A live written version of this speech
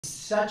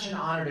Such an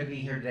honor to be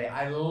here today.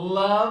 I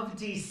love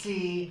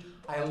DC.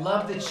 I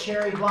love the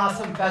Cherry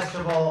Blossom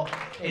Festival.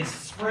 It's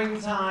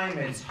springtime,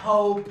 it's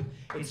hope,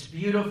 it's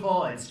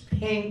beautiful, it's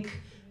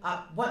pink.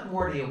 What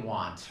more do you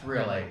want,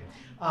 really?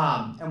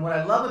 And what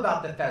I love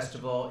about the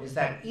festival is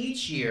that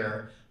each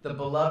year, the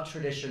beloved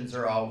traditions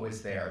are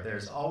always there.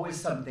 There's always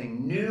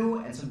something new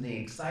and something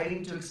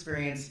exciting to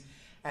experience,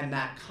 and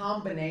that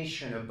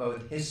combination of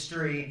both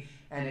history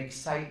and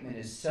excitement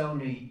is so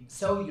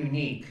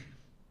unique.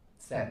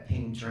 It's that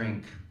pink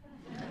drink.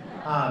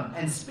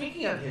 And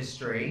speaking of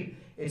history,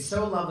 it's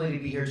so lovely to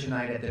be here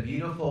tonight at the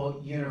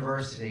beautiful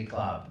University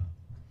Club.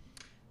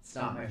 It's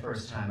not my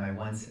first time. I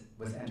once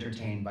was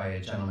entertained by a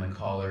gentleman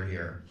caller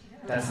here.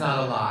 That's not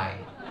a lie.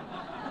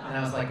 And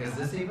I was like, is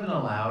this even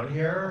allowed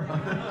here?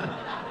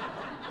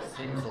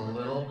 Seems a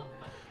little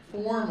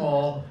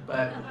formal,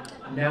 but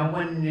no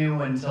one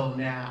knew until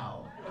now.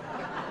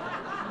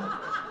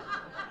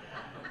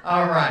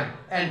 All right,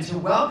 and to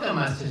welcome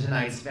us to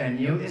tonight's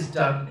venue is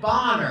Doug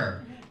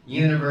Bonner,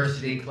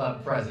 University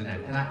Club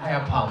President, and I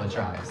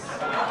apologize.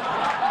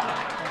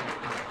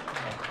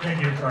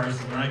 Thank you,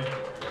 Carson. I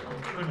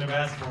couldn't have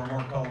asked for a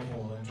more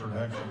colorful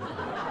introduction.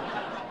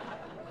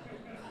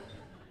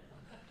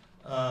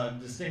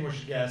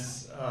 Distinguished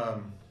guests,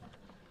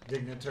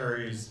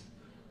 dignitaries,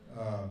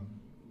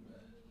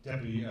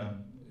 Deputy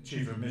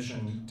Chief of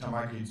Mission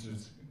Tamaki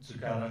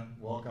Tsukada,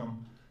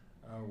 welcome.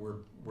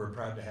 We're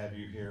proud to have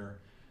you here.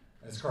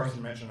 As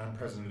Carson mentioned, I'm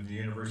president of the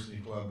University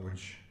Club,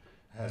 which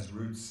has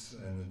roots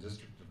in the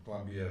District of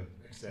Columbia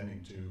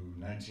extending to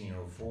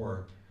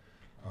 1904,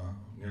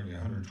 nearly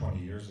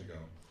 120 years ago.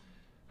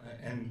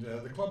 And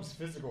the club's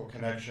physical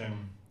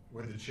connection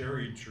with the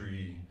cherry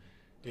tree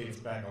dates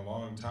back a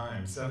long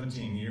time,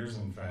 17 years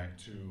in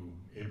fact, to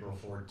April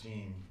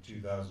 14,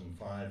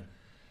 2005,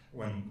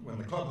 when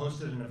the club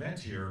hosted an event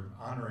here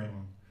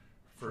honoring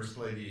First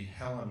Lady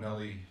Helen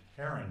Nellie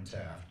Herron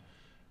Taft,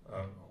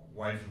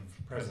 wife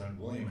of President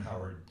William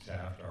Howard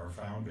Taft, our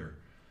founder,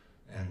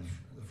 and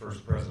the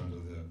first president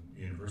of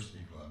the University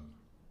Club.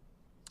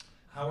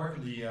 However,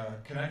 the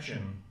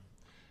connection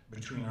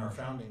between our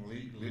founding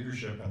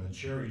leadership and the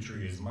cherry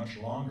tree is much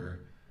longer.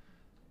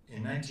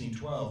 In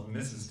 1912,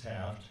 Mrs.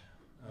 Taft,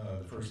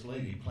 the First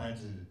Lady,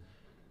 planted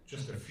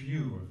just a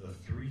few of the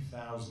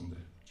 3,000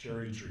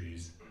 cherry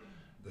trees,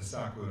 the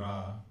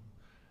sakura,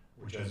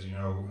 which, as you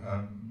know,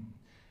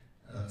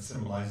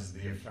 symbolizes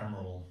the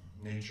ephemeral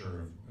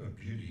nature of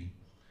beauty,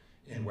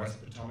 in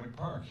West Potomac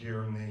Park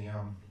here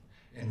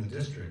in the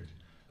district.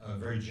 A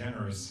very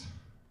generous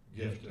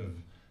gift of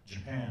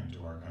Japan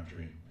to our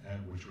country,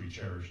 which we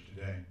cherish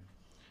today.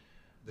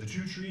 The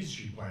 2 trees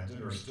she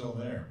planted are still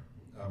there,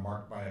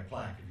 marked by a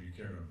plaque if you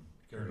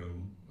care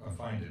to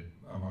find it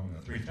among the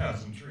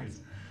 3,000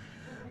 trees.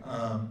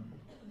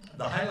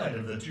 The highlight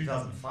of the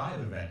 2005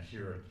 event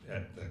here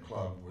at the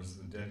club was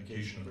the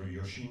dedication of a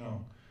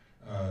Yoshino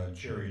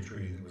cherry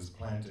tree that was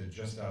planted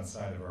just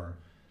outside of our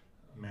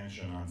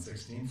mansion on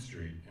 16th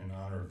Street in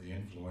honor of the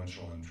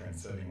influential and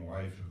transcending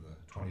wife of the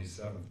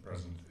 27th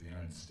President of the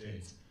United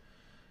States.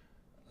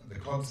 The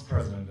club's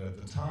president at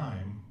the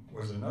time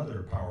was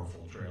another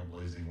powerful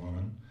trailblazing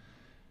woman,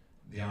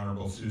 the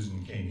Honorable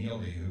Susan K.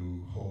 Neely,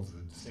 who holds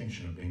the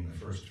distinction of being the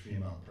first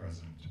female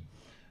president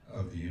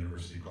of the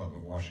University Club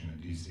of Washington,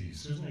 D.C.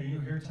 Susan, are you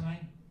here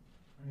tonight?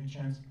 Any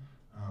chance?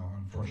 Oh,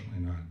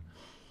 unfortunately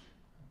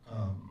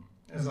not.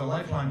 As a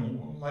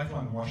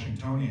lifelong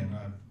Washingtonian,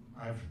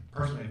 I've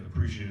personally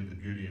appreciated the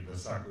beauty of the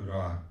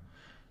sakura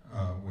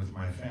with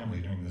my family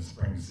during the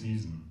spring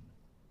season,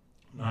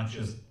 not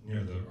just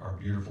near our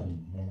beautiful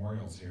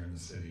memorials here in the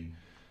city,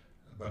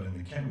 but in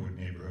the Kenwood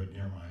neighborhood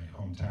near my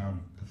hometown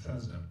of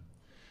Bethesda,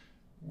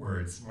 where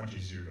it's much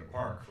easier to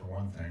park, for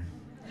one thing,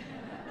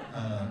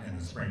 in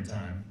the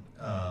springtime,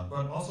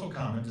 but also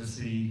common to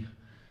see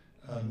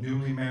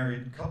newly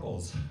married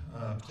couples,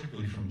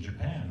 particularly from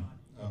Japan,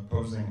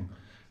 posing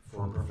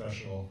for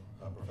professional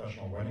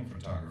wedding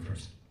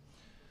photographers.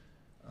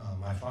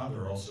 My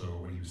father also,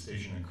 when he was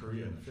stationed in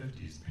Korea in the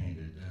 50s,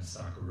 painted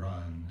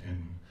sakura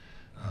in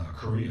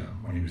Korea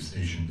when he was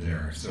stationed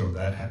there. So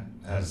that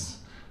has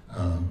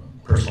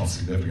personal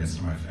significance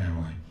to my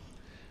family.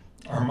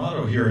 Our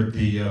motto here at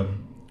the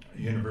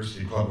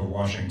University Club of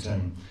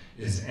Washington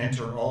is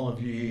 "Enter all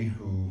of ye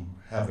who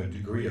have a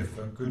degree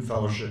of good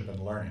fellowship and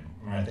learning."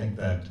 And I think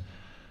that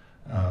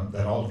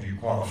all of you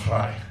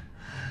qualify.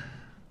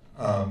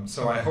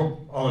 So I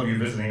hope all of you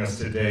visiting us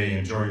today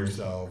enjoy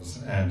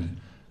yourselves and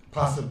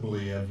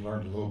possibly have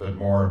learned a little bit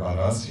more about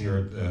us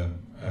here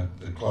at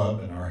the club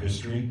and our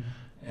history,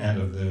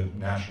 and of the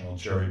National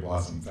Cherry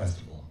Blossom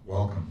Festival.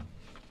 Welcome.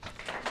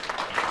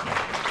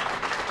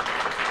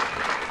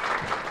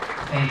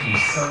 Thank you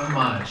so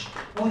much.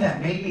 Oh, that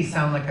made me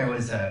sound like I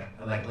was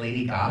like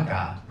Lady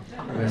Gaga.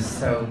 It was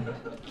so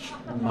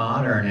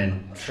modern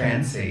and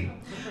trancy.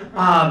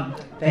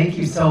 Thank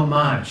you so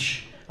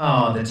much.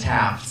 Oh, the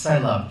Tafts, I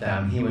love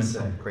them. He was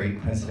a great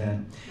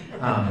president.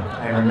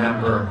 I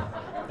remember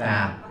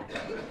that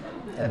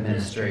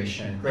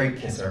administration. Great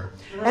kisser.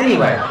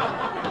 Anyway,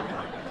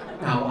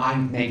 No,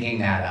 I'm making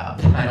that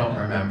up. I don't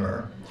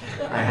remember.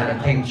 I had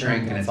a pink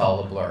drink and it's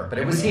all a blur, but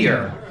it was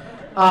here.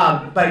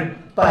 But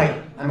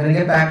I'm going to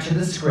get back to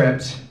the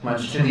script,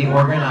 much to the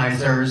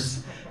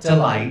organizers'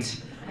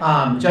 delight.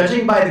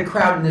 Judging by the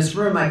crowd in this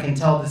room, I can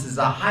tell this is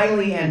a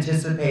highly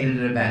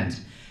anticipated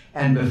event.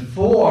 And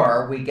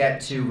before we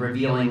get to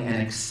revealing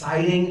an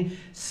exciting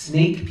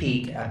sneak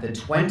peek at the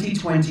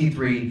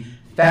 2023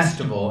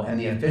 festival and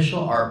the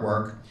official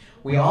artwork,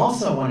 we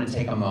also want to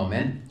take a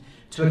moment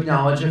to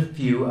acknowledge a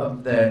few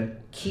of the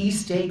key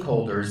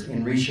stakeholders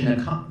in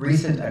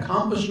recent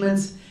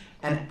accomplishments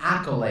and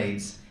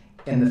accolades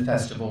in the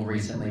festival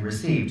recently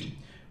received.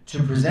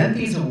 To present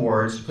these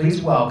awards, please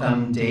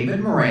welcome David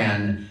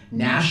Moran,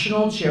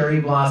 National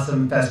Cherry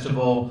Blossom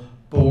Festival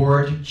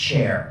Board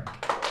Chair.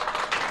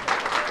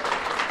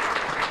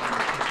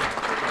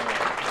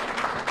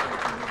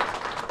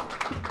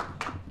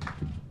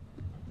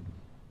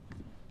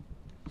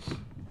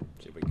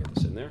 See if we can get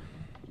this in there.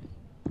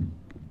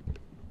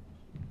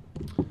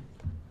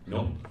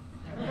 Nope.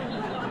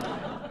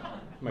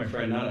 My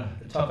friend, not a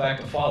tough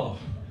act to follow.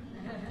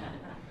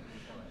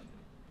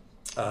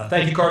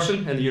 Thank you,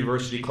 Carson, and the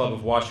University Club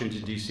of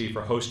Washington, D.C.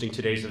 for hosting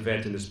today's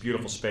event in this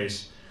beautiful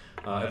space.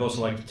 I'd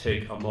also like to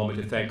take a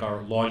moment to thank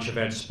our launch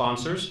event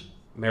sponsors,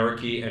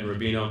 Meraki and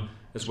Rubino,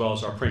 as well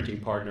as our printing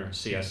partner,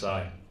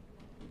 CSI.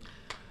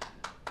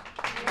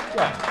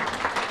 Yeah.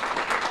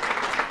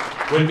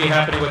 Wouldn't be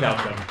happening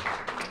without them.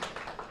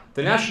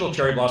 The National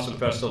Cherry Blossom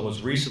Festival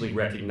was recently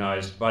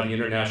recognized by the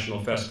International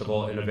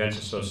Festival and Events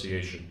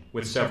Association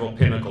with several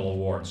pinnacle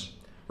awards,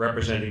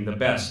 representing the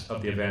best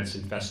of the events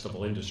and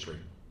festival industry.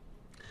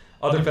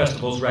 Other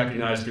festivals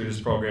recognized through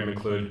this program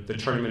include the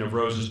Tournament of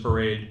Roses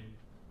Parade,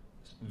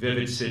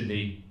 Vivid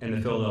Sydney, and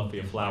the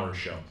Philadelphia Flower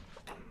Show.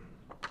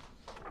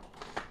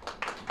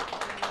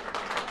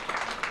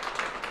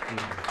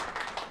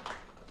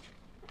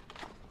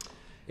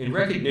 In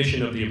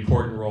recognition of the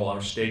important role our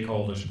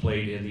stakeholders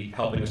played in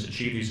helping us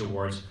achieve these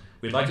awards,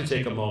 we'd like to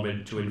take a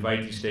moment to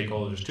invite these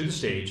stakeholders to the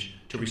stage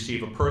to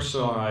receive a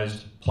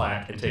personalized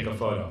plaque and take a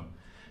photo.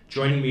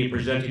 Joining me in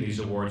presenting these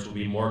awards will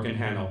be Morgan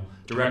Hannell,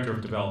 Director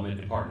of Development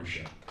and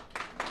Partnership.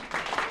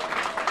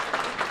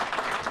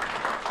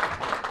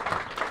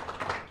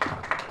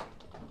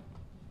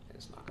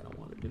 It's not going to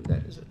want to do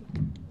that, is it?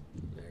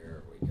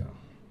 There we go.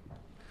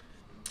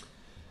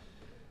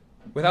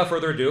 Without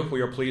further ado,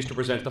 we are pleased to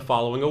present the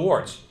following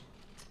awards.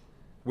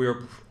 We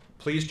are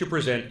pleased to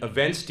present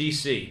Events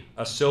DC,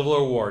 a silver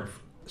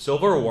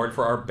award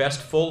for our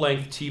best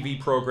full-length TV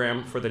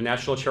program for the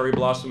National Cherry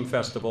Blossom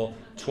Festival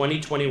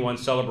 2021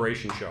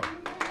 celebration show.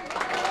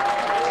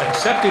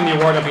 Accepting the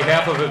award on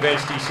behalf of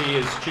Events DC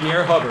is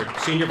Janier Hubbard,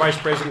 Senior Vice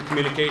President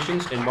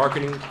Communications and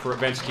Marketing for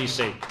Events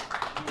DC.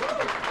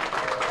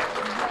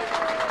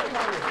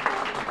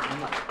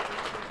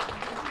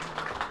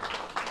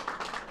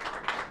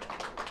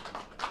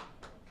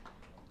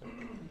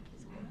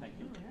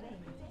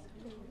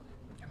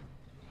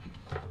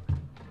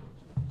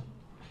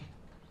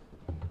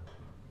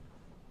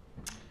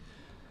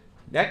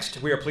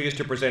 Next, we are pleased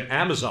to present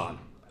Amazon,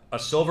 a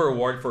silver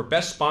award for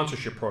Best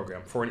Sponsorship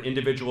Program for an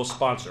individual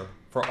sponsor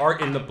for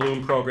Art in the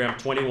Bloom Program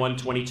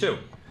 21-22.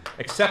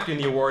 Accepting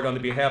the award on the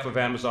behalf of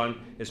Amazon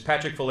is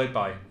Patrick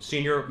Filippi,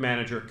 Senior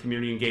Manager,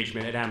 Community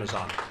Engagement at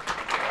Amazon.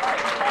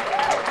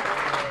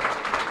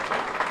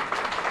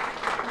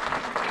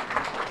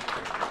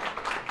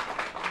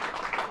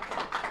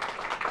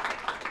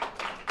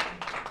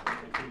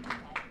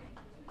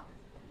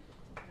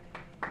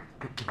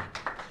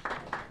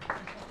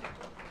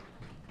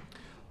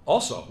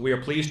 Also, we are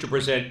pleased to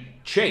present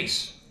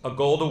Chase, a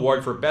gold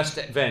award for best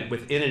event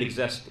within an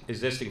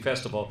existing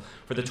festival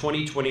for the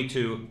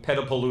 2022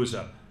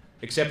 Petapalooza.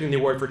 Accepting the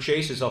award for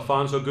Chase is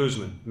Alfonso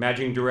Guzman,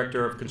 Managing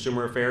Director of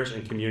Consumer Affairs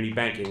and Community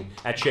Banking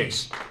at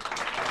Chase.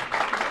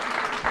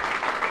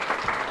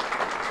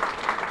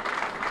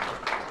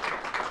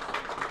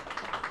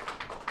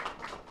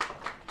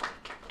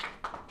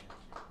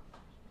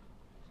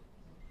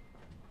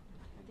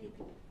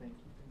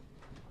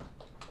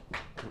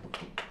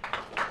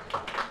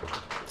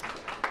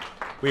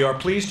 We are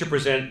pleased to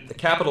present the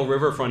Capitol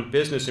Riverfront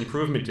Business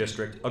Improvement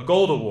District a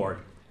gold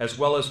award, as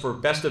well as for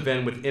best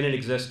event within an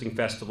existing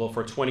festival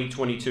for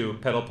 2022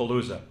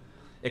 Petapalooza.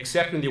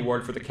 Accepting the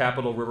award for the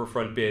Capitol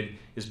Riverfront bid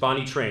is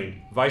Bonnie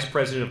Train, Vice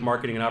President of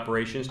Marketing and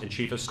Operations and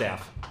Chief of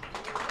Staff.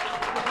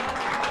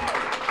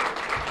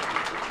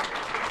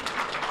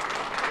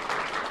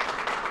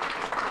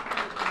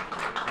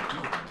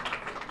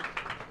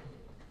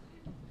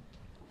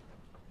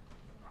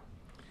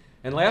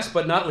 And last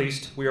but not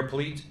least, we are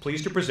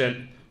pleased to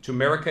present to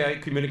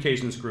Meraki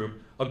Communications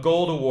Group a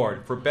gold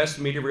award for Best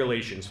Media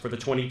Relations for the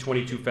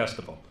 2022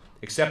 festival.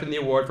 Accepting the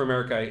award for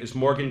Meraki is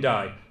Morgan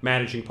Dye,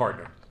 Managing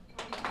Partner.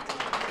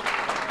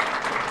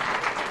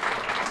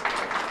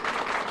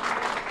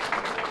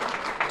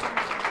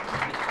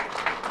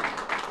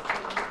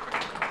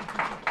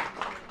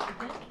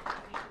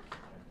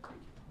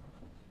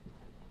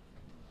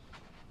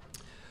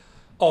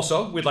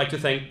 Also, we'd like to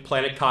thank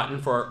Planet Cotton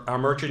for our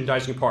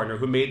merchandising partner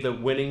who made the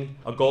winning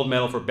a gold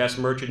medal for Best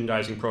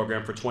Merchandising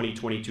Program for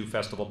 2022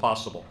 Festival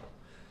possible.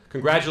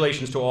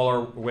 Congratulations to all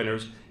our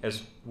winners.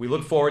 As we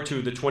look forward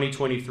to the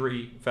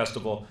 2023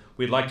 festival,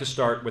 we'd like to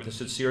start with a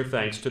sincere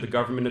thanks to the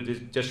government of the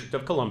District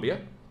of Columbia,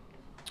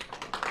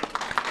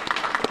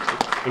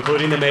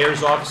 including the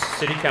Mayor's Office,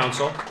 City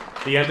Council,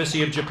 the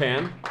Embassy of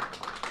Japan,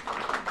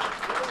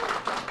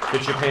 the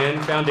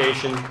Japan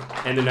Foundation,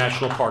 and the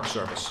National Park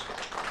Service.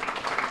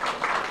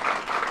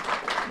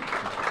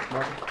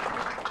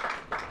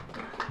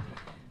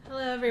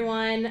 Hello,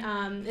 everyone.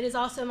 It is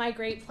also my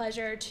great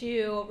pleasure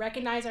to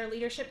recognize our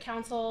Leadership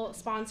Council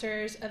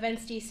sponsors,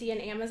 Events DC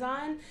and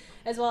Amazon,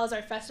 as well as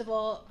our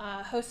festival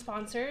host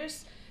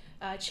sponsors,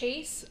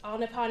 Chase, All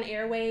Nippon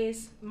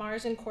Airways,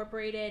 Mars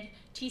Incorporated,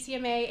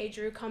 TCMA, a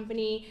Drew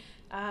company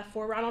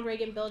for Ronald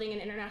Reagan Building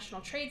and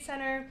International Trade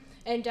Center,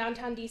 and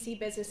Downtown DC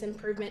Business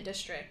Improvement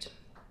District.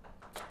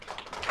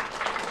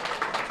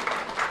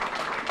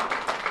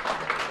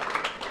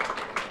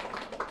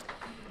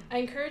 I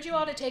encourage you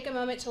all to take a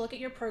moment to look at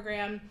your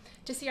program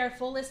to see our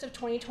full list of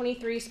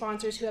 2023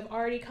 sponsors who have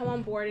already come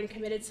on board and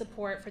committed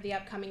support for the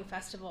upcoming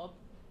festival.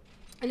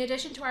 In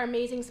addition to our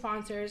amazing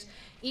sponsors,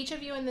 each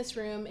of you in this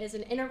room is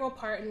an integral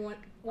part in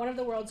one of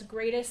the world's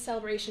greatest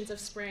celebrations of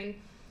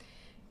spring,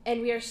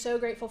 and we are so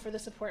grateful for the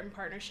support and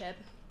partnership.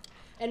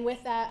 And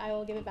with that, I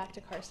will give it back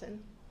to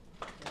Carson.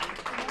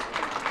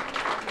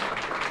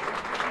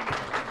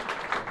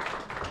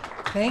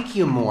 Thank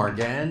you,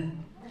 Morgan.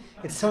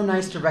 It's so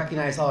nice to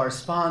recognize all our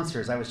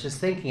sponsors. I was just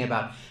thinking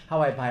about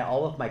how I buy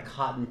all of my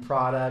cotton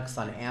products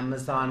on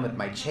Amazon with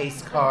my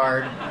Chase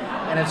card,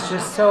 and it's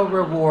just so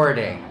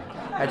rewarding.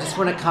 I just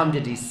want to come to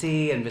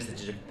DC and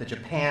visit the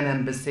Japan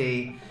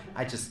Embassy.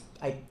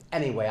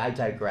 Anyway, I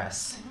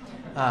digress.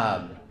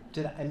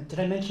 Did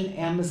I mention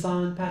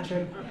Amazon,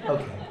 Patrick?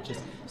 Okay,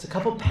 there's a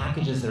couple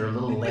packages that are a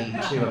little late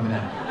too. I'm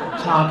gonna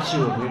talk to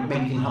you,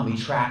 maybe you can help me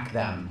track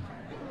them.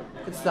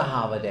 It's the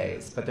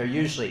holidays, but they're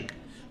usually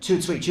too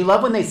sweet. You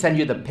love when they send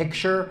you the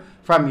picture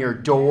from your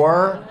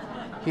door?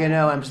 You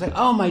know, I'm just like,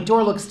 oh, my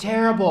door looks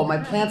terrible. My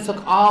plants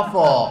look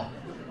awful.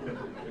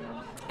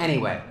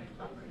 Anyway,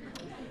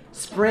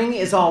 spring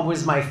is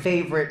always my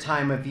favorite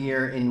time of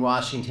year in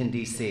Washington,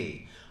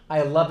 D.C.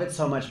 I love it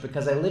so much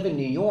because I live in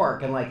New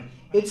York and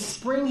it's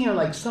spring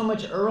here so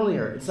much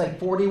earlier. It's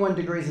 41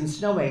 degrees and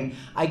snowing.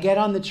 I get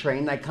on the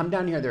train, I come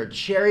down here, there are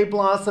cherry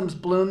blossoms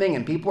blooming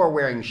and people are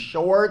wearing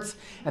shorts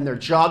and they're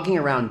jogging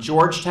around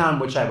Georgetown,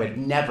 which I would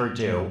never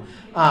do.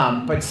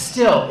 But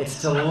still,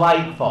 it's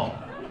delightful.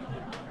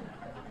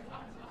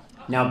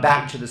 Now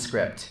back to the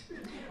script.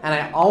 And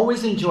I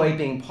always enjoy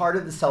being part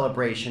of the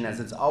celebration as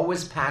it's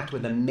always packed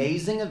with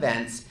amazing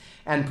events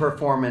and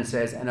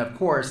performances and of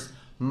course,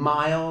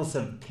 miles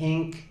of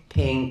pink,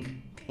 pink,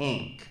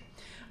 pink.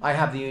 I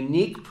have the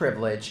unique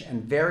privilege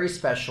and very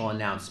special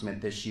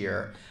announcement this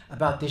year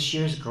about this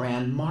year's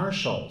Grand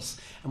Marshals.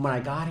 And when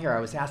I got here, I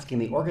was asking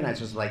the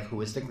organizers,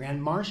 who is the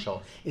Grand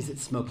Marshal? Is it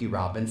Smokey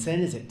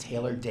Robinson? Is it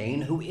Taylor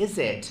Dane? Who is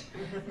it?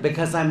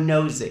 Because I'm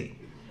nosy.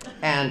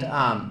 And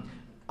I'm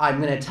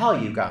gonna tell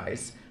you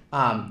guys,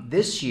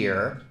 this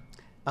year,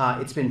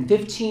 it's been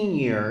 15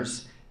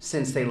 years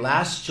since they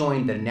last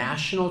joined the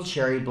National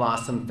Cherry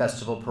Blossom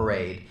Festival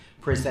Parade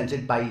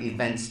presented by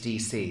Events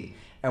DC.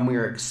 And we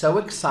are so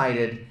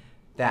excited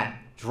that,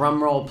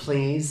 drum roll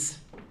please.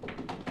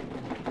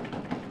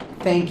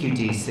 Thank you,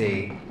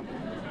 DC.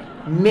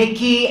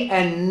 Mickey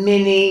and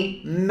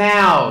Minnie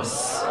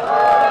Mouse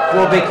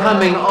will be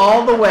coming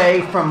all the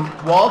way from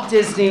Walt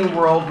Disney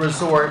World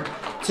Resort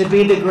to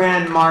be the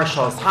Grand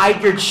Marshals.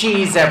 Hide your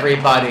cheese,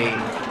 everybody.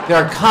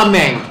 They're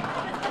coming.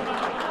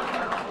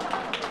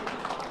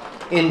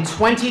 In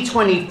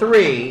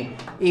 2023,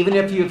 even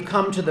if you've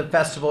come to the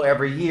festival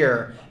every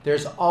year,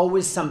 there's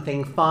always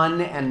something fun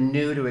and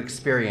new to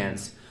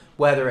experience,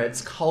 whether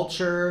it's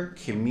culture,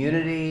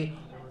 community,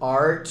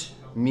 art,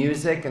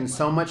 music, and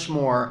so much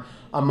more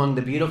among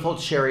the beautiful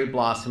cherry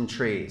blossom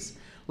trees.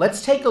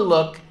 Let's take a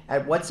look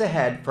at what's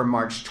ahead for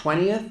March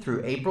 20th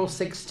through April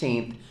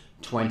 16th,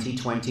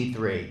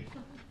 2023.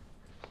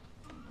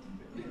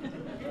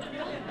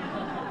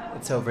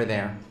 It's over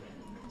there.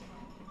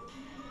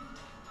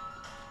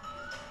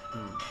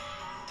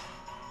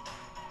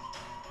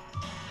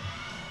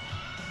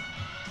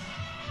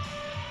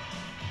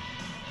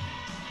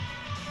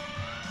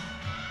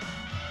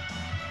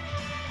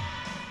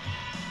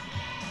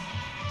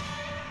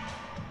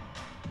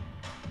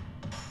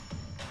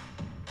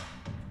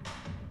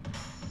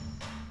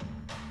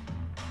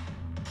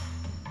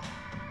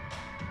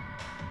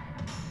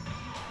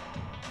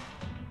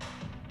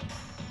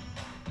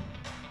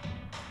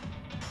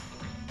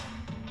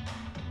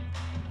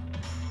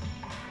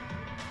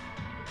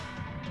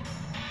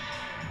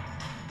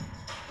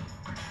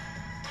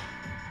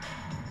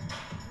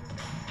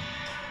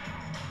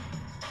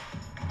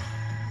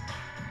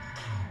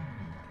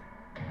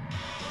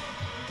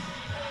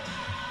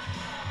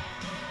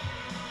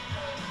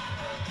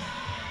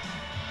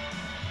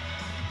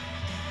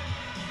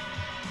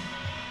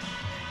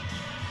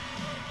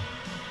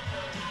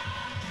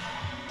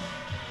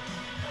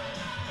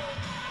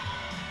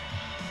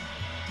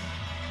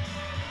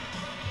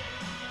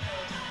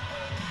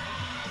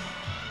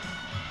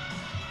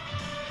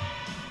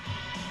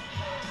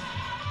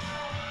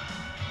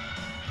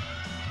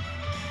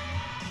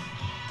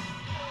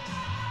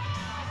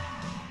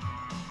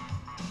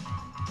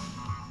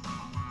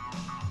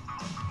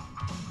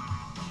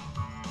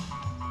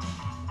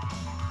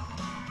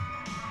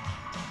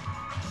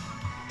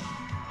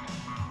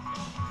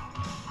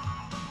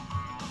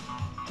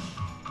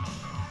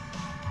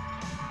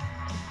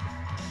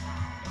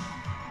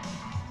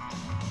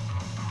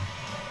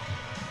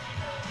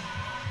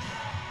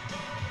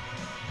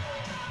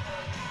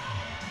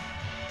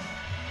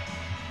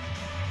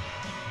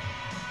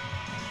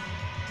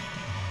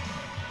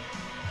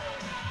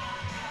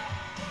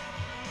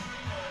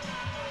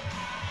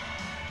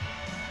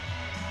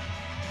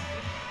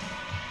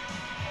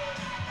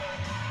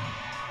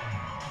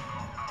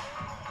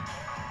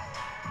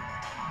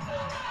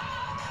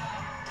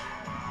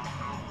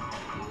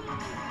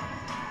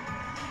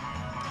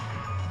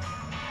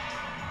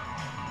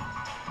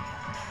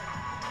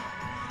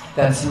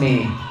 That's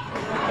me.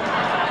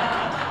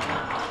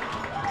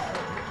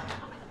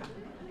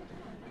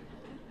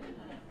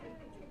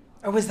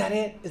 Oh, was that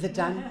it? Is it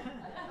done?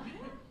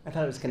 I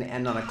thought it was going to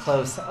end on a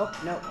close. Oh,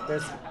 no,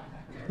 there's...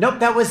 Nope,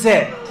 that was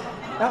it.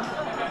 Nope.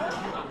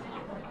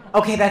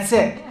 Okay, that's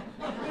it.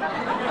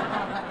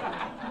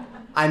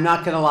 I'm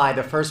not going to lie.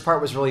 The first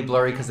part was really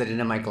blurry because I didn't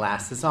have my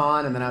glasses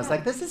on, and then I was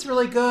like, this is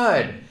really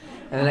good.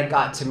 And then it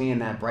got to me in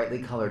that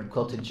brightly colored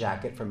quilted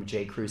jacket from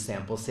J. Crew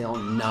sample sale,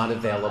 not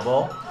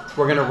available.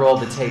 We're going to roll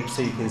the tape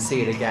so you can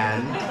see it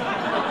again.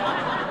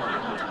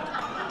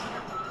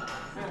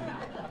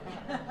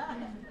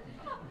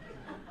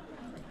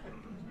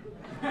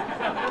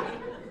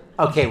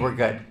 Okay, we're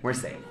good. We're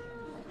safe.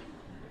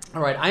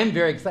 All right, I am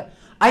very excited.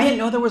 I didn't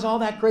know there was all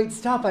that great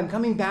stuff. I'm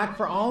coming back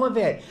for all of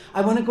it. I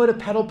want to go to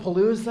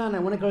Pedalpalooza, and I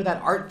want to go to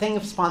that art thing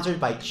sponsored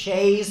by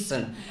Chase,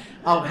 and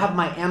I'll have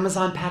my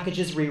Amazon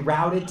packages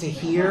rerouted to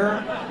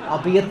here.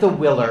 I'll be at the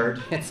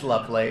Willard. It's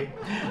lovely.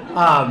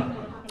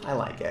 I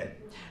like it.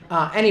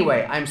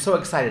 Anyway, I'm so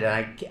excited,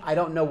 and I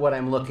don't know what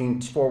I'm looking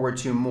forward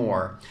to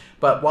more.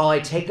 But while I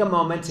take a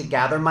moment to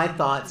gather my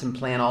thoughts and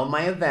plan all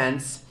my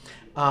events,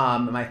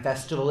 my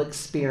festival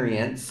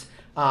experience,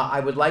 I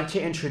would like to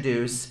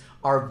introduce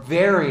our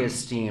very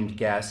esteemed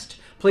guest.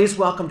 Please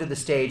welcome to the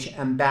stage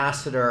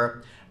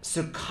Ambassador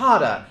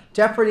Tsukada,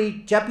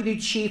 Deputy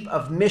Chief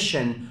of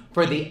Mission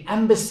for the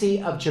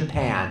Embassy of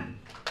Japan.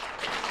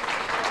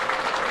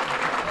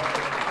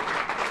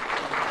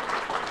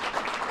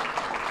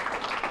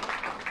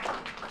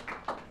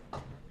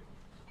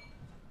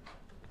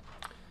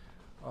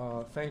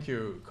 Thank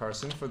you,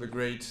 Carson, for the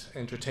great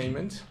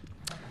entertainment.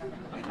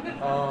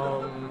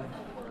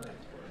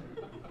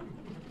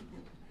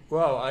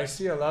 Well, I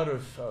see a lot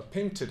of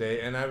pink today,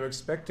 and I'm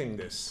expecting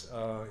this.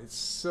 It's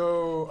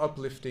so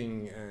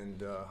uplifting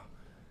and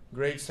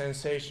great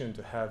sensation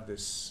to have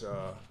this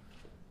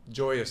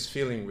joyous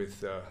feeling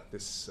with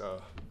this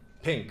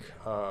pink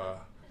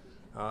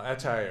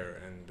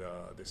attire and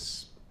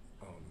this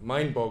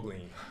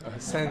mind-boggling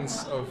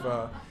sense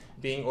of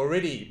being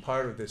already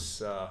part of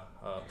this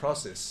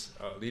process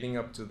leading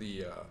up to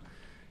the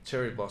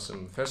Cherry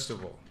Blossom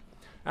Festival.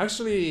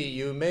 Actually,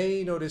 you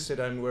may notice that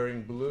I'm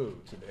wearing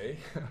blue today.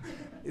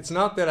 It's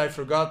not that I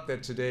forgot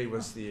that today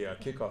was the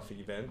kickoff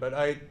event, but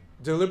I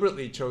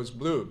deliberately chose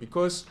blue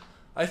because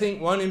I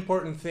think one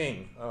important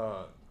thing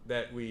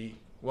that we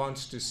want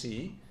to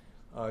see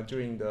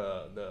during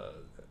the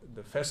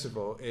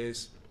festival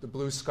is the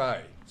blue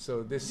sky.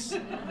 So this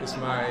is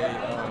my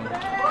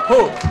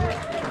hope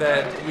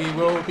that we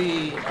will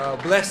be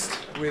blessed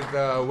with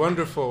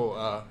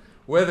wonderful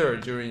weather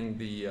during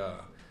the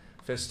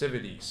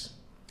festivities.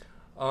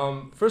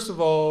 First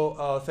of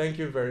all, thank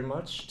you very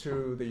much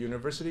to the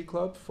University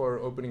Club for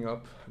opening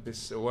up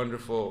this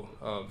wonderful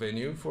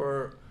venue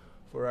for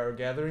our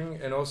gathering.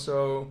 And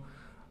also,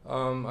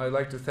 I'd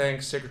like to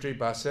thank Secretary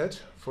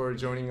Bassett for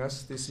joining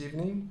us this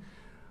evening.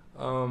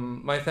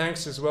 My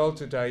thanks as well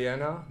to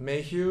Diana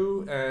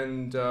Mayhew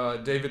and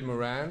David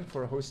Moran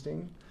for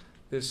hosting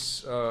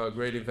this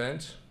great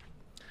event.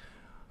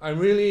 I'm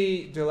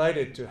really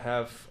delighted to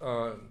have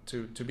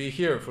to be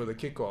here for the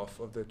kickoff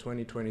of the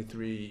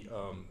 2023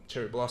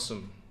 Cherry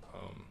Blossom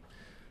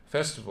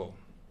Festival.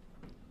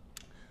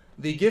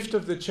 The gift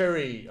of the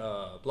cherry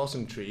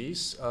blossom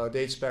trees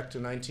dates back to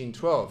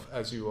 1912,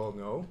 as you all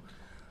know.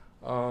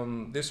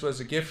 This was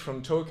a gift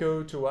from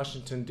Tokyo to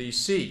Washington,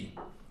 D.C.,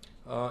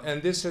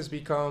 and this has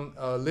become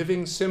a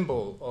living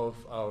symbol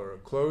of our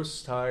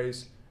close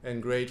ties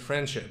and great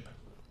friendship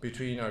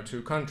between our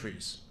two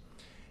countries.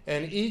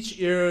 And each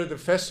year, the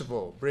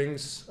festival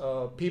brings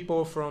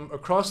people from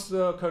across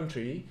the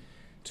country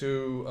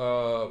to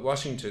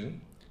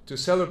Washington to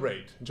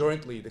celebrate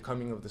jointly the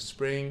coming of the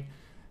spring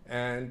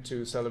and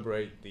to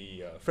celebrate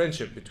the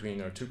friendship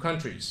between our two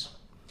countries.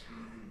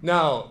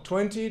 Now,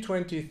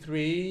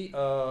 2023,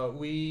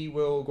 we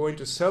will going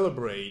to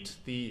celebrate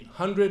the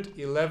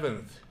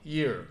 111th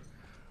year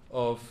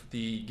of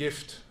the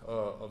gift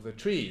of the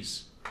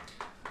trees.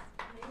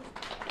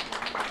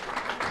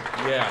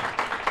 Yeah.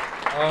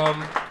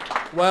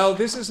 While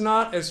this is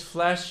not as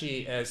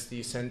flashy as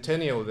the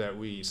centennial that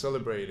we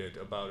celebrated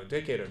about a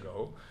decade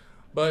ago,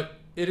 but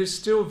it is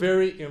still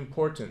very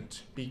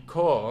important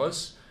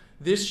because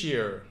this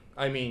year,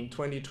 I mean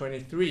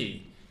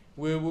 2023,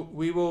 we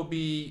will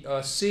be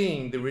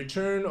seeing the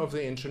return of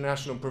the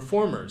international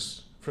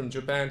performers from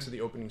Japan to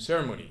the opening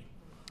ceremony.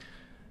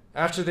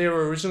 After they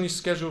were originally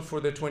scheduled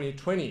for the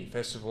 2020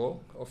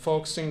 festival,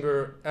 folk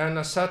singer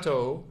Anna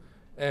Sato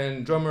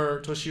and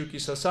drummer Toshiyuki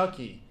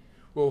Sasaki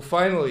will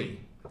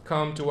finally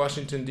come to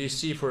Washington,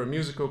 D.C. for a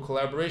musical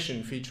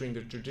collaboration featuring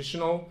the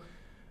traditional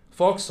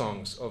folk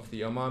songs of the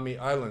Amami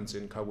Islands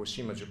in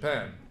Kagoshima,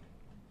 Japan.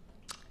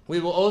 We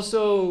will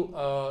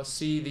also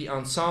see the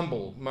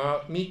ensemble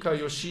Mika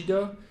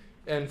Yoshida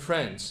and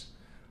friends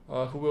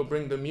who will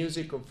bring the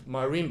music of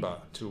marimba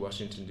to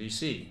Washington,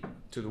 D.C.,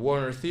 to the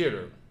Warner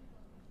Theater.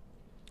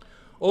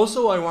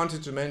 Also, I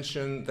wanted to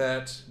mention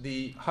that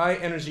the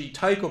high-energy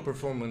taiko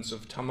performance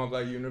of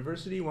Tamaga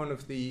University, one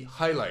of the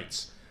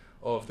highlights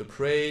of the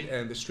parade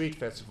and the street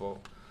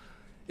festival,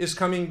 is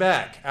coming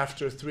back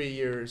after 3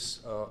 years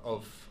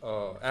of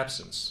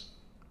absence.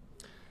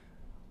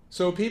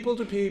 So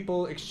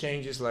people-to-people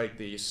exchanges like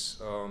these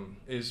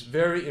is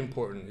very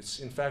important. It's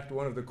in fact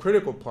one of the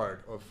critical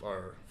part of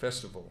our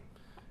festival,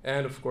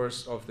 and of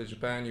course of the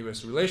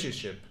Japan-US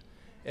relationship.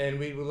 And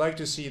we would like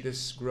to see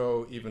this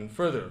grow even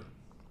further.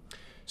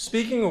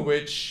 Speaking of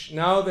which,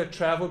 now that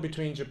travel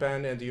between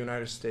Japan and the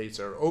United States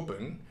are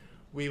open,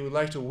 we would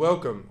like to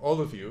welcome all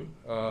of you.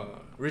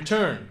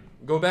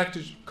 Come back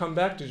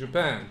to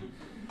Japan.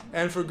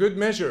 And for good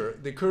measure,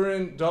 the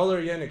current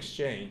dollar-yen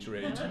exchange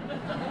rate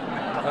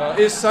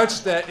is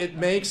such that it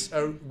makes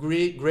a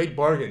great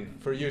bargain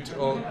for you to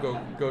all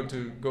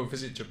go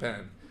visit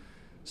Japan.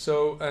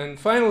 So, and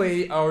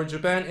finally, our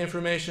Japan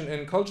Information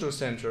and Cultural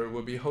Center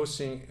will be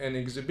hosting an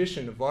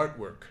exhibition of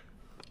artwork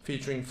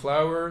featuring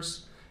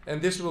flowers,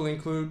 and this will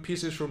include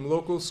pieces from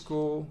local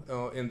school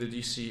in the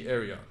DC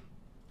area.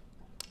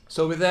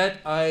 So with that,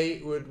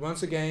 I would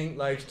once again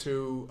like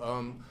to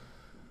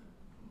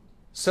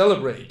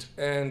celebrate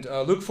and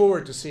look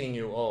forward to seeing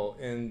you all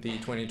in the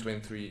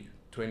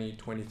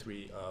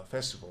 2023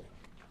 festival.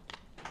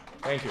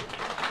 Thank you.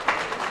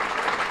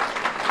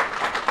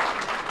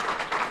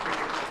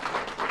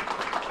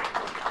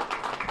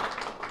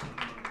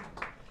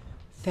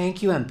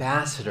 Thank you,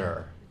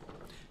 Ambassador.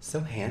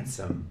 So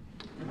handsome.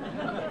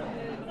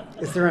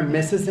 Is there a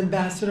Mrs.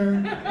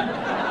 Ambassador?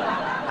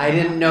 I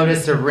didn't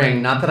notice a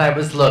ring. Not that I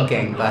was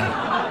looking, but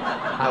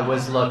I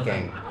was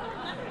looking.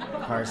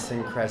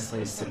 Carson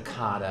Kressley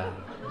Cicada.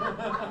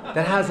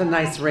 That has a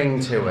nice ring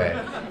to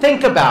it.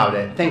 Think about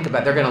it. Think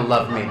about it. They're going to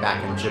love me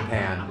back in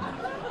Japan.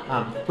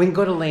 We can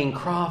go to Lane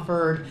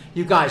Crawford.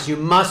 You guys, you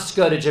must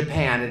go to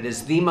Japan. It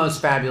is the most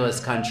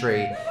fabulous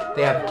country.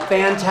 They have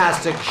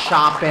fantastic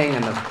shopping,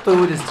 and the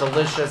food is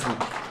delicious, and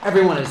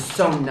everyone is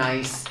so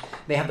nice.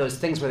 They have those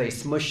things where they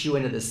smush you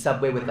into the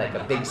subway with like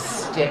a big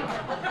stick.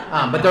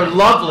 But they're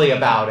lovely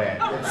about it.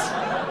 It's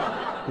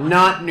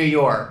not New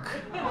York.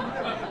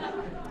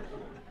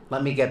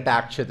 Let me get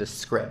back to the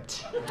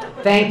script.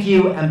 Thank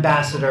you,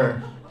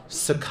 Ambassador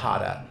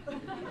Sakata,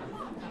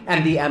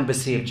 and the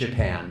Embassy of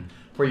Japan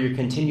for your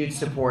continued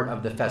support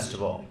of the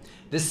festival.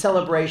 This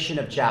celebration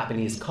of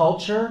Japanese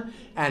culture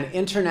and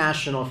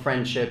international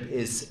friendship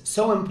is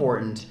so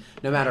important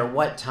no matter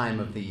what time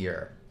of the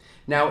year.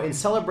 Now, in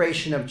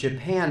celebration of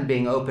Japan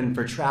being open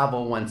for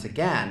travel once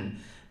again,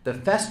 the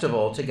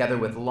festival, together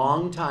with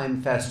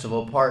longtime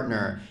festival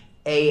partner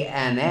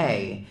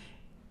ANA,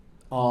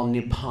 All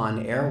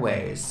Nippon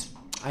Airways.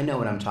 I know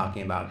what I'm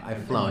talking about.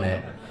 I've flown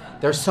it.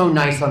 They're so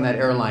nice on that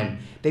airline.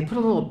 They put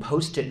a little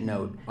Post-it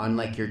note on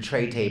like your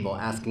tray table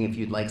asking if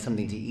you'd like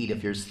something to eat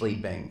if you're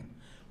sleeping.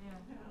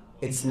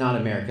 It's not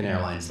American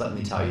Airlines, let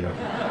me tell you.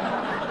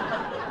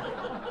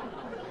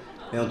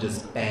 They'll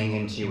just bang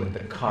into you with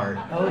the cart.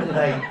 Oh,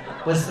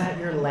 was that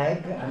your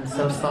leg? I'm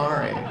so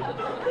sorry.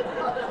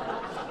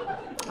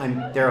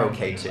 They're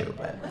okay too,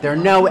 but they're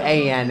no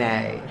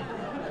ANA.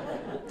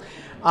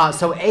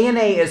 So ANA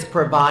is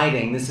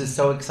providing, this is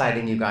so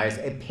exciting, you guys,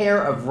 a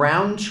pair of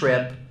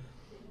round-trip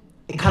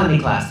economy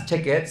class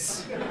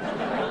tickets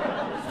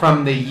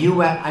from the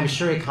US. I'm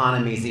sure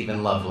economy is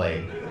even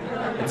lovely.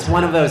 It's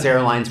one of those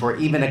airlines where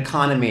even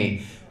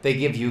economy, they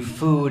give you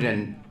food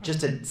and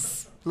just a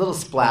little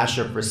splash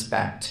of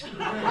respect.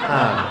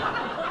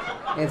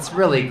 It's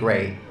really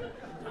great.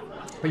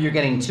 But you're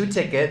getting 2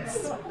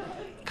 tickets,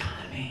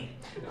 economy,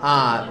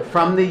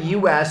 from the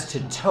US to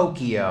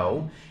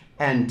Tokyo.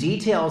 And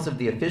details of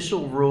the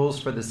official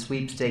rules for the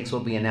sweepstakes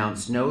will be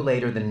announced no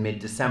later than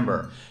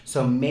mid-December.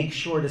 So make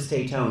sure to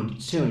stay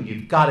tuned.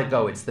 You've got to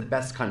go. It's the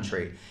best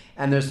country.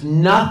 And there's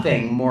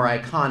nothing more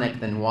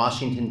iconic than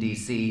Washington,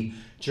 D.C.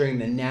 during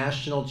the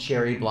National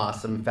Cherry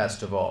Blossom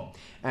Festival.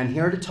 And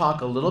here to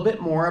talk a little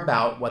bit more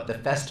about what the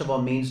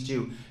festival means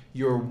to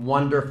your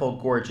wonderful,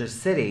 gorgeous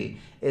city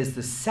is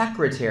the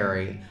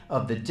Secretary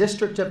of the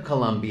District of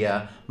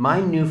Columbia, my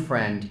new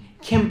friend,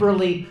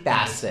 Kimberly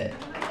Bassett.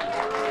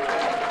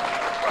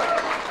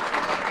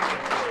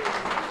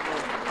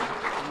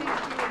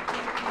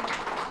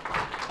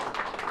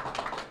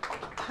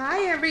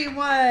 Hi,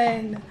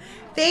 everyone.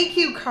 Thank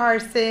you,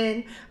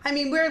 Carson. I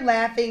mean, we're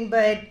laughing,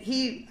 but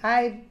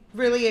I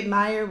really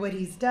admire what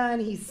he's done.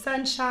 He's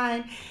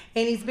sunshine,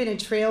 and he's been a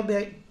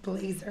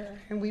trailblazer,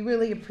 and we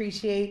really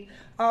appreciate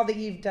all that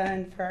you've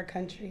done for our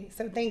country.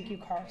 So thank you,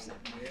 Carson,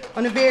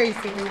 on a very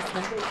serious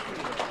note.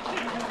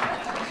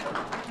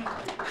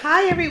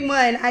 Hi,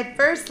 everyone. I'd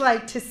first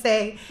like to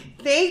say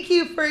thank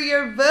you for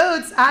your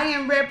votes. I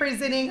am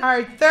representing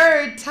our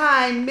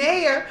 3rd-time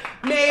mayor,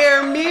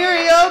 Mayor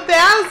Muriel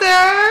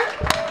Bowser.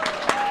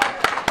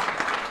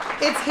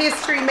 It's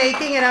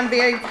history-making, and I'm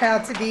very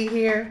proud to be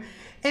here.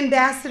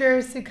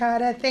 Ambassador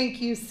Sukata,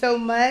 thank you so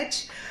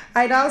much.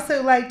 I'd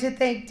also like to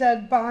thank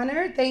Doug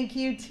Bonner. Thank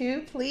you,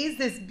 too. Please,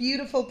 this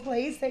beautiful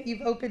place that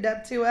you've opened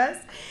up to us.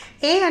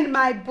 And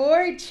my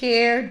board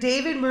chair,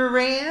 David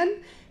Moran.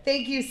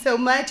 Thank you so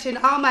much. And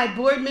all my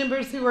board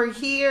members who are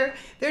here.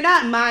 They're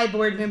not my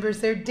board members,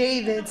 they're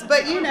David's,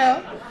 but you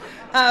know.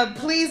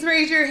 Please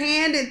raise your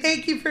hand and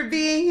thank you for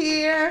being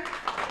here.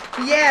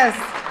 Yes,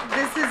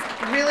 this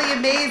is really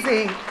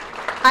amazing.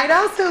 I'd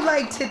also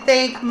like to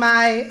thank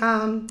my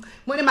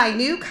one of my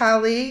new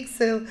colleagues,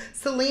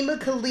 Salima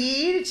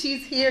Khalid.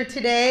 She's here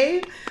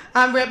today.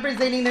 I'm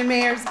representing the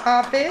mayor's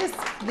office,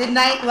 the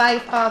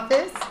nightlife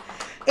office.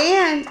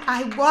 And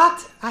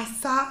I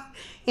saw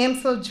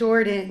Amsel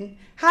Jordan.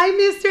 Hi,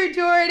 Mr.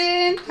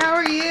 Jordan. How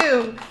are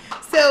you?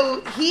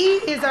 So he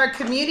is our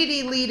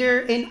community leader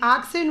in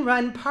Oxen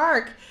Run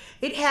Park.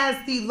 It has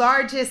the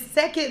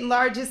second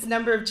largest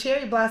number of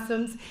cherry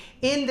blossoms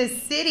in the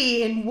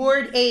city in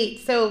Ward 8.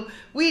 So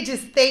we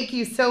just thank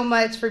you so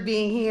much for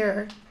being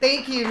here.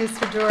 Thank you,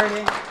 Mr.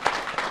 Jordan.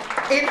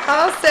 And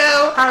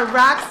also our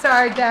rock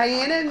star,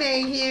 Diana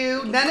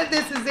Mayhew. None of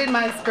this is in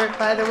my script,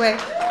 by the way.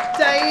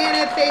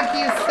 Diana, thank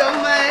you so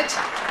much.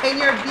 And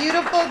your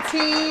beautiful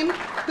team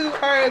who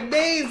are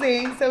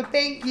amazing, so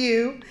thank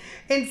you.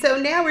 And so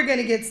now we're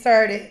gonna get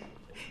started.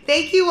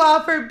 Thank you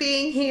all for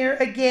being here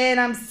again.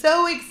 I'm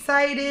so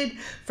excited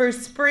for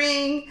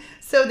spring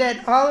so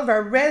that all of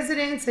our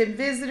residents and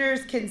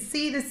visitors can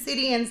see the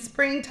city in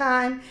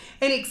springtime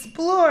and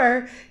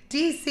explore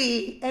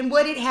DC and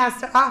what it has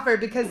to offer,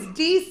 because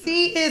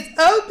DC is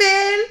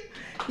open.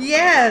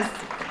 Yes.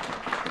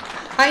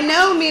 I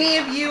know many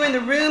of you in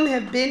the room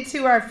have been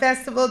to our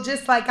festival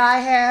just like I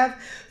have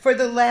for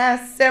the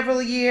last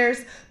several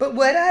years, but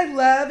what I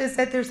love is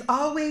that there's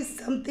always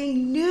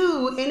something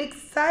new and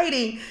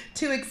exciting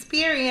to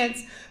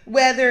experience,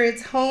 whether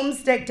it's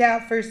homes decked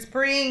out for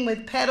spring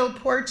with petal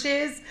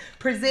porches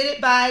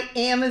presented by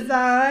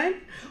Amazon,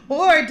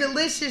 or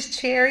delicious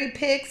cherry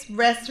picks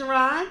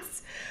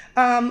restaurants,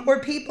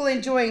 or people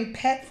enjoying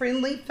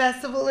pet-friendly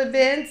festival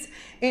events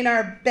in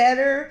our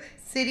Better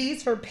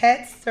Cities for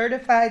Pets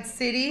certified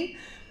city.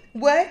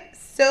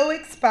 What's so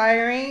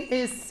inspiring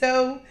is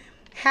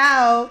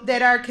how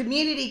that our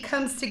community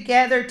comes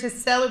together to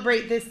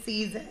celebrate this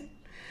season.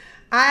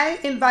 I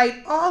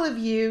invite all of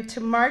you to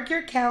mark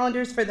your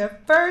calendars for the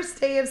first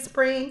day of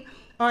spring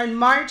on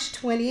March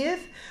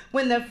 20th,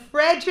 when the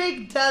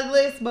Frederick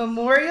Douglass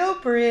Memorial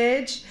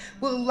Bridge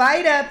will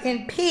light up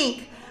in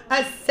pink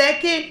a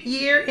second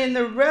year in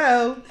the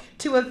row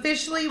to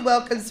officially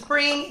welcome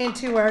spring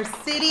into our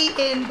city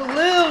in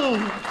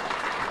bloom.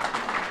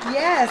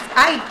 Yes,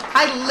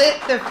 I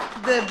lit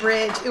the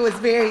bridge. It was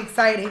very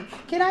exciting.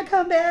 Can I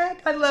come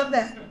back? I love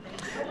that.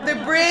 The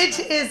bridge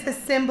is a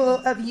symbol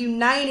of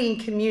uniting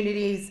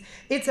communities.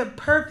 It's a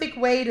perfect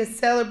way to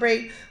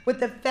celebrate what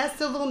the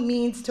festival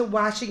means to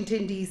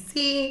Washington,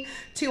 D.C.,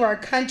 to our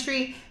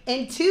country,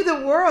 and to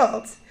the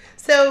world.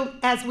 So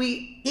as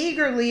we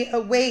eagerly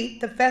await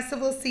the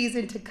festival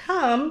season to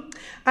come,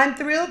 I'm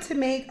thrilled to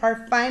make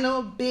our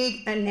final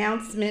big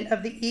announcement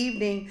of the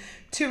evening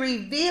to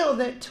reveal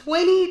the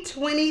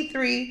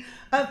 2023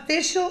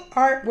 official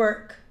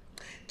artwork.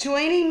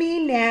 Joining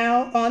me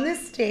now on the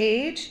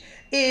stage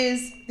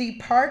is the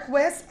Park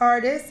West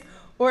artist,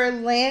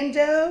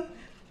 Orlando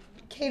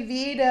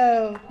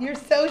Quevedo. You're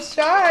so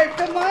sharp.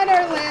 Come on,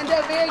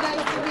 Orlando. Very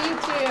nice to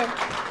meet you.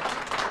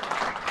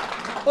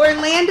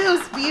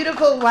 Orlando's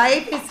beautiful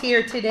wife is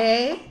here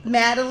today,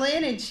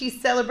 Madeline, and she's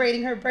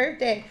celebrating her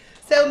birthday.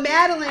 So,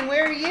 Madeline,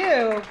 where are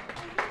you?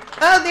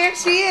 Oh, there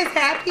she is.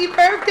 Happy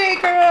birthday,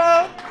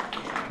 girl.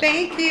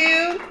 Thank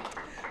you.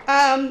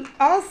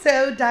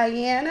 Also,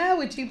 Diana,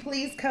 would you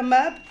please come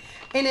up?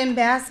 And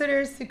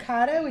Ambassador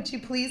Sukata, would you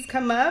please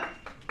come up?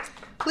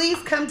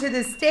 Please come to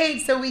the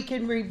stage so we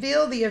can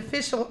reveal the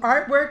official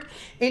artwork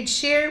and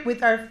share it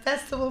with our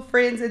festival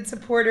friends and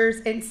supporters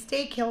and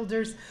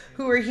stakeholders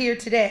who are here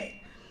today.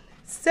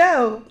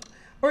 So,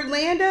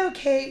 Orlando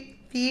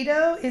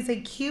Quevedo is a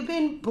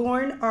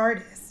Cuban-born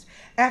artist.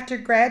 After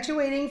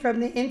graduating from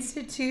the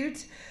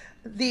Institute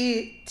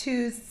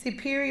to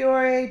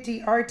Superiore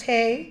de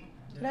Arte,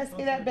 did I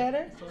say that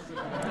better?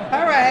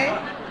 All right.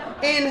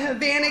 In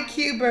Havana,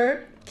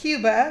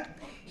 Cuba,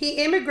 he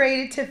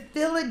immigrated to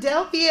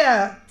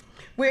Philadelphia,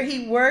 where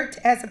he worked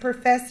as a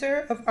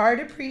professor of art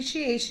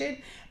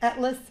appreciation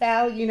at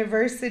LaSalle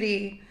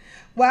University.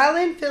 While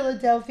in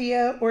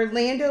Philadelphia,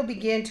 Orlando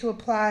began to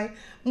apply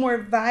more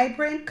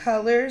vibrant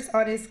colors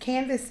on his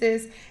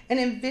canvases and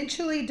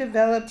eventually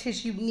developed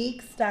his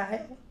unique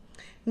style,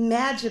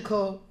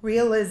 magical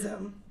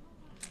realism.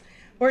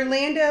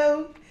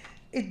 Orlando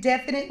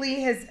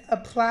definitely has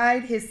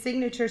applied his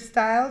signature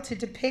style to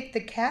depict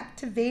the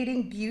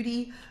captivating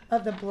beauty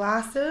of the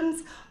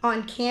blossoms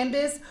on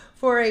canvas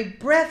for a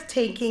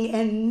breathtaking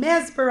and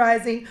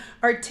mesmerizing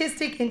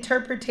artistic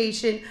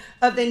interpretation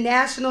of the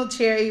National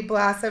Cherry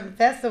Blossom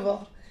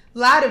Festival. A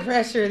lot of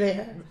pressure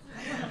there.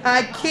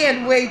 I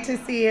can't wait to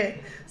see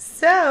it.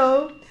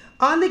 So,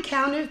 on the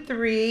count of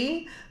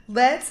 3,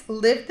 let's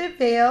lift the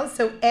veil.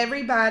 So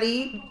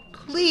everybody,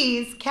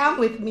 please count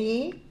with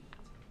me.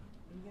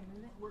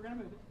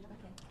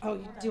 Oh,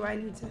 do I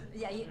need to?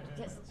 Yeah, you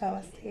just. Oh,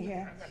 I'll stay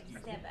here.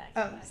 Stand back.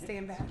 Oh,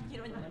 stand back.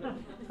 You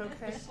don't.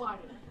 Okay.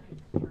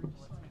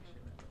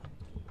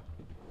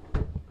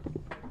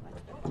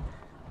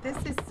 This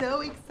is so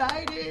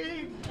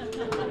exciting.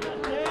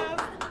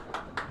 Yes.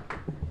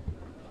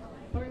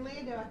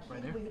 Orlando,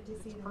 I can't wait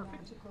to see the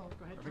magical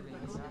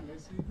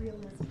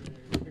realism.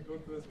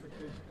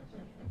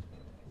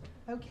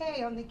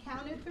 Okay, on the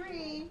count of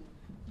 3.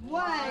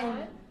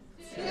 1,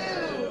 2,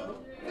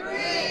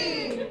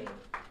 3.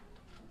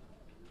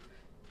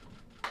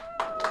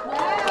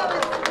 Wow,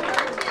 it's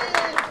gorgeous.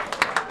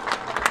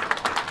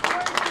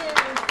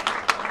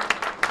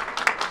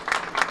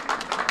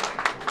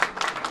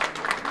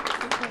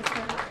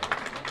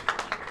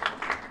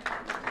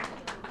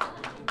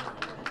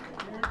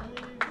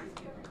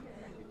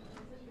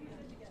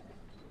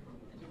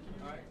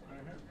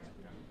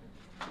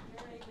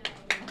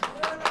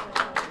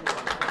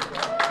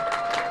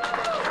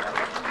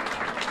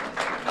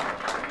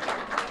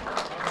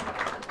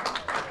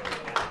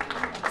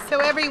 So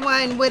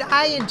everyone, what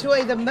I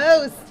enjoy the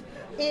most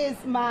is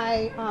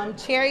my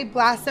cherry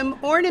blossom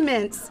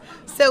ornaments.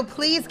 So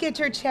please get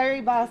your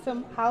cherry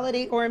blossom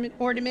holiday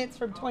ornaments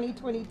from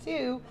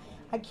 2022.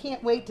 I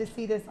can't wait to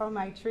see this on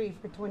my tree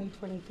for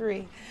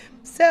 2023.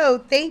 So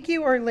thank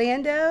you,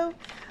 Orlando.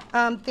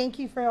 Thank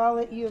you for all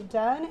that you have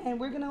done, and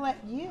we're going to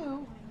let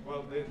you.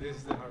 Well, this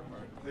is the hard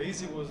part. The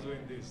easy was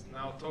doing this.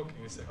 Now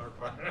talking is the hard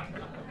part.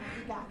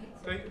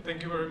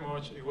 Thank you very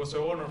much. It was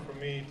an honor for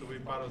me to be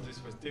part of these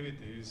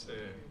festivities,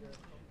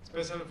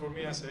 especially for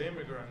me as an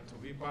immigrant, to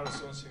be part of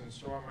something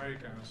so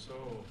American,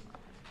 so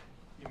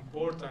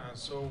important, and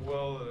so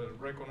well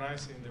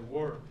recognized in the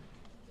world.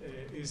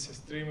 It's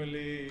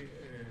extremely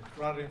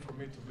flattering for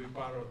me to be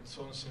part of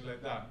something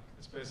like that,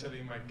 especially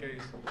in my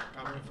case,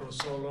 coming from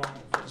so long,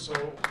 from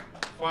so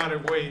far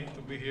away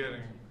to be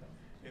here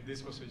in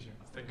this position.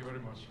 Thank you very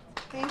much.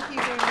 Thank you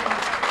very much.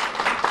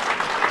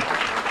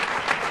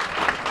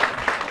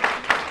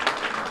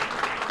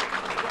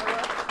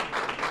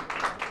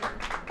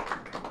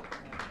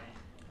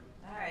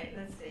 All right,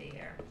 let's see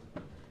here.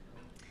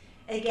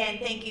 Again,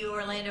 thank you,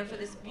 Orlando, for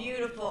this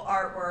beautiful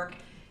artwork.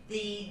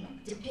 The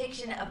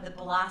depiction of the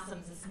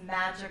blossoms, this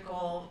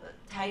magical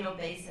tidal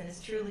basin, is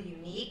truly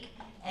unique,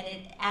 and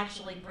it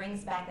actually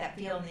brings back that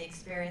feel and the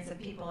experience that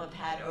people have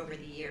had over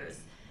the years.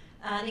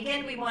 And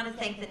again, we want to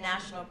thank the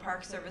National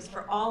Park Service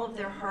for all of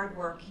their hard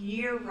work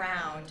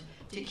year-round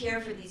to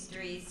care for these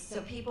trees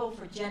so people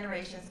for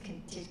generations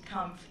can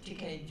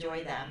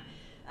enjoy them.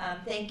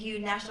 Thank you,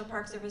 National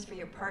Park Service, for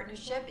your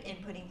partnership in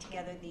putting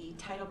together the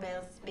tidal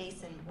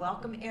basin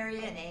welcome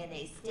area and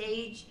ANA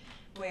stage,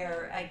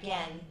 where,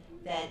 again,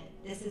 that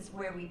this is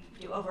where we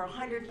do over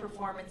 100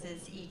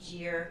 performances each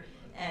year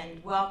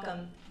and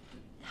welcome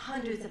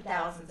hundreds of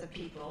thousands of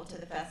people to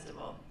the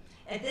festival.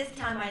 At this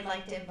time, I'd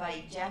like to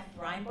invite Jeff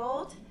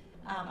Reinbold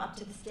up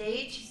to the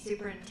stage,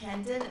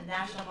 Superintendent of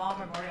National Mall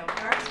Memorial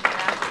Parks for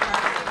National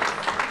Park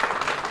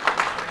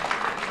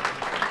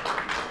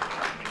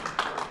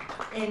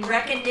Service. In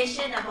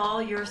recognition of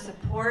all your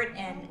support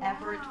and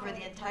effort for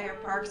the entire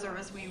Park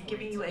Service, we're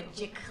giving you a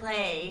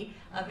giclée,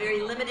 a very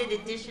limited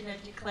edition of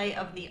giclée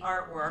of the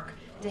artwork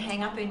to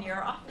hang up in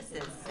your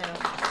offices. So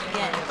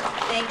again,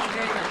 thank you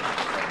very much.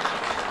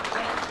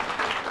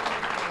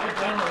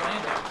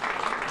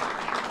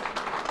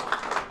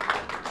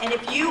 And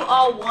if you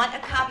all want a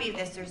copy of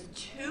this, there's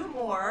 2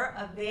 more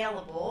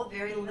available,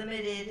 very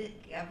limited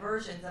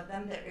versions of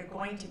them that are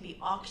going to be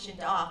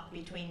auctioned off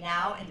between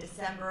now and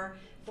December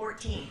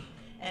 14th.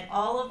 And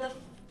all of the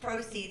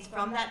proceeds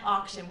from that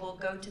auction will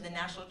go to the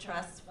National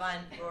Trust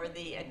Fund for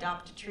the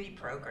Adopt a Tree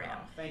program.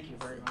 Thank you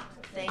very much.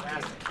 Thank you.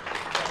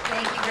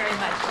 Thank you very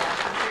much,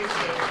 Jeff.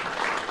 Appreciate it.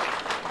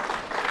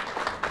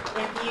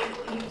 If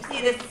you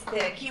see this,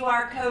 the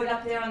QR code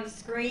up there on the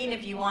screen,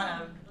 if you want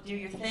to do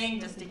your thing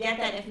just to get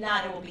that. If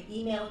not, it will be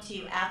emailed to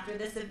you after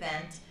this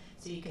event,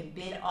 so you can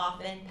bid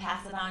often,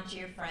 pass it on to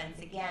your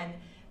friends. Again,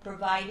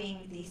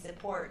 providing the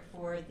support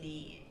for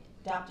the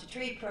Adopt a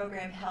Tree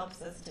program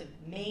helps us to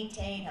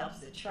maintain, helps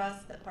to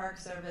trust the Park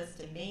Service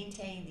to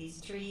maintain these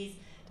trees,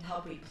 to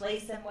help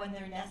replace them when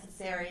they're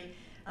necessary,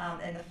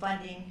 and the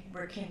funding,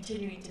 we're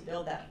continuing to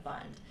build that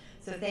fund.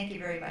 So thank you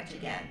very much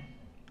again.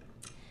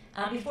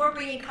 Before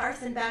bringing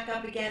Carson back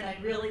up again,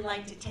 I'd really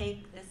like to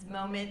take this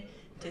moment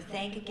to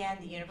thank again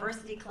the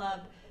University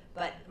Club,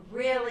 but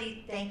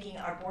really thanking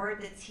our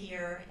board that's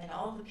here and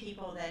all the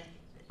people that,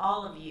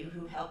 all of you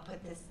who helped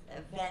put this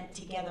event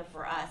together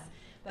for us,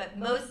 but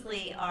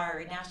mostly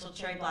our National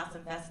Cherry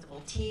Blossom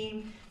Festival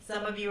team.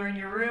 Some of you are in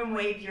your room,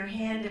 wave your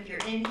hand if you're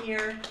in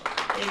here.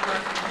 They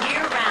work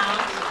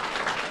year-round,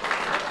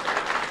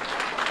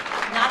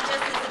 not just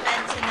this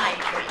event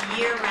tonight, but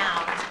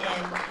year-round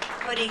in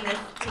putting this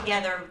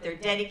together. They're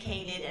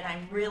dedicated, and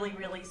I'm really,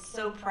 really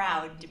so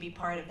proud to be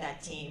part of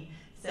that team.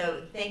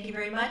 So thank you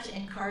very much,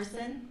 and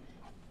Carson,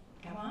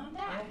 come on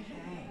back.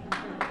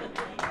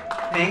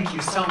 Thank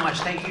you so much.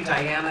 Thank you,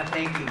 Diana.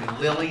 Thank you,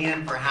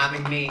 Lillian, for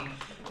having me.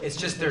 It's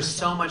just, there's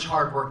so much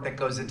hard work that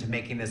goes into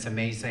making this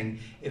amazing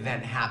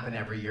event happen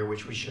every year,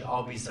 which we should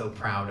all be so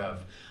proud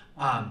of.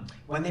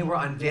 When they were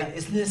unveiled,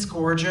 isn't this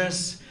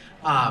gorgeous?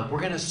 We're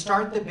gonna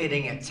start the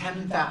bidding at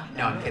 10,000,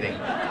 no, I'm kidding.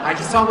 I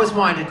just always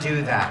wanted to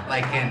do that,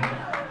 like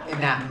in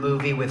that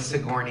movie with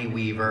Sigourney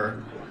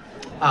Weaver.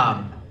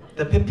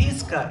 the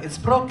pipiska, it's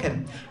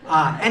broken.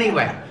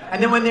 Anyway,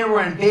 and then when they were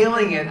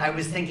unveiling it, I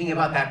was thinking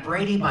about that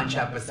Brady Bunch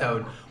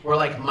episode where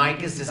like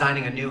Mike is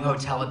designing a new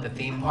hotel at the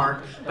theme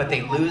park, but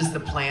they lose the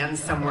plans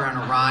somewhere on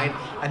a ride,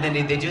 and then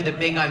they do the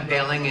big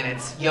unveiling and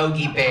it's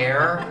Yogi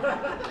Bear.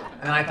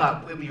 And I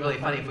thought it would be really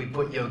funny if we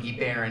put Yogi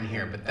Bear in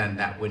here, but then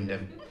that wouldn't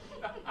have,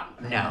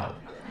 no.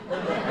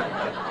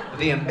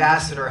 The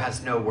ambassador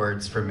has no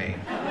words for me.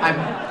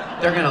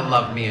 They're gonna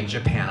love me in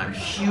Japan, I'm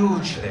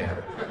huge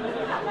there.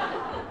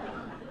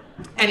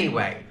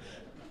 Anyway,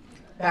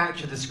 back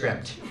to the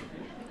script.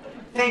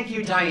 Thank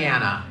you,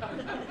 Diana.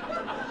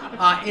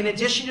 In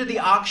addition to the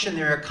auction,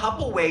 there are a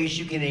couple ways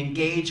you can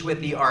engage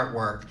with the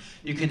artwork.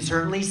 You can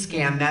certainly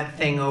scan that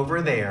thing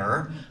over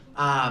there,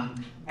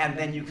 and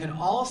then you can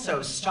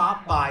also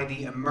stop by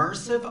the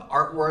Immersive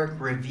Artwork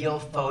Reveal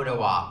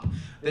Photo Op.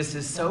 This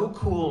is so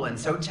cool and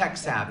so tech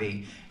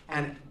savvy,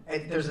 and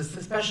there's a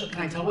special,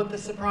 can I tell what the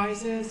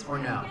surprise is, or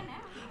no?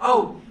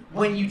 Oh,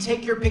 when you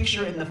take your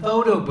picture in the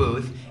photo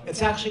booth,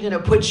 it's actually gonna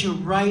put you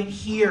right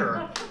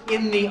here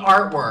in the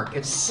artwork.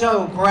 It's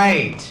so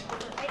great.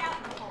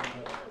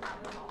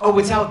 Oh,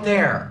 it's out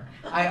there.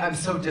 I'm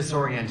so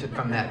disoriented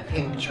from that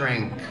pink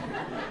drink.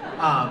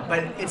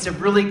 But it's a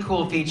really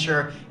cool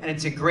feature, and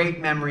it's a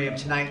great memory of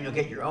tonight, and you'll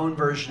get your own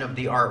version of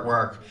the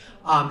artwork.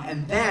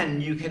 And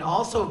then you can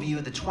also view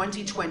the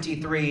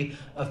 2023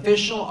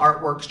 official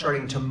artwork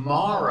starting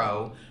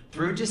tomorrow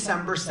through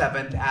December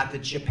 7th at the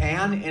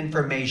Japan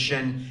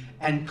Information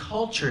and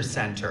Culture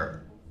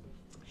Center.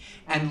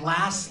 And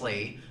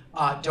lastly,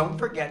 don't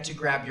forget to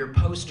grab your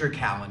poster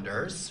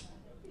calendars.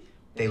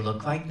 They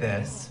look like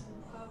this.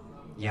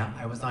 Yeah,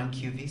 I was on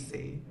QVC.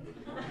 Here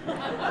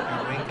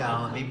we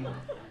go. Let me,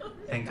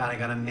 thank God I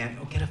got a man.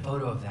 Oh, get a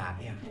photo of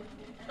that, yeah.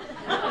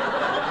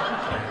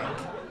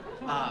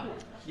 Okay.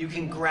 You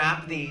can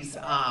grab these.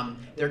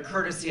 They're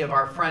courtesy of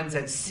our friends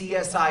at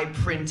CSI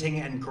Printing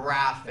and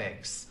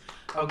Graphics.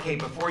 Okay,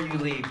 before you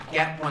leave,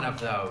 get one of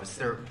those.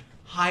 They're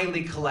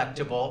highly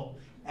collectible.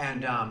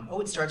 And,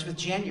 oh, it starts with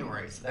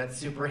January, so that's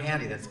super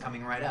handy. That's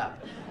coming right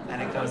up.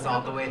 And it goes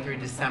all the way through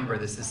December.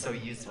 This is so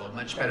useful,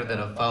 much better than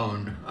a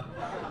phone.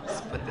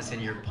 Just put this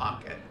in your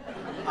pocket.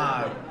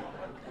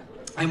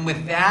 And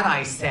with that,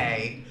 I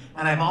say,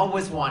 and I've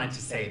always wanted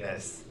to say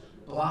this,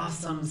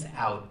 blossoms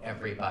out,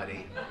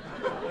 everybody.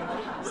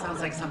 Sounds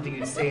like something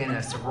you'd say in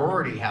a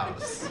sorority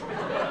house.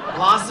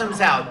 Blossoms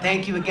out.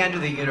 Thank you again to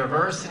the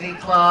University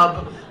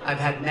Club. I've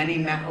had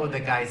many, oh, the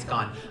guy's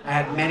gone. I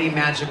had many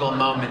magical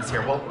moments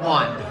here. Well,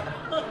 one.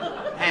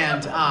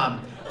 And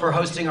for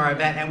hosting our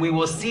event. And we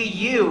will see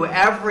you,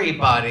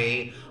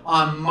 everybody,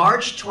 on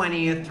March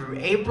 20th through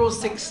April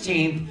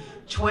 16th,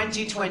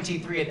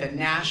 2023 at the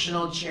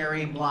National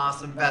Cherry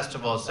Blossom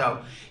Festival.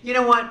 So, you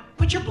know what?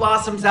 Put your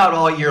blossoms out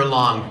all year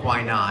long.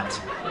 Why not?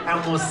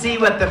 And we'll see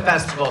you at the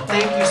festival.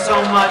 Thank you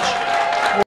so much.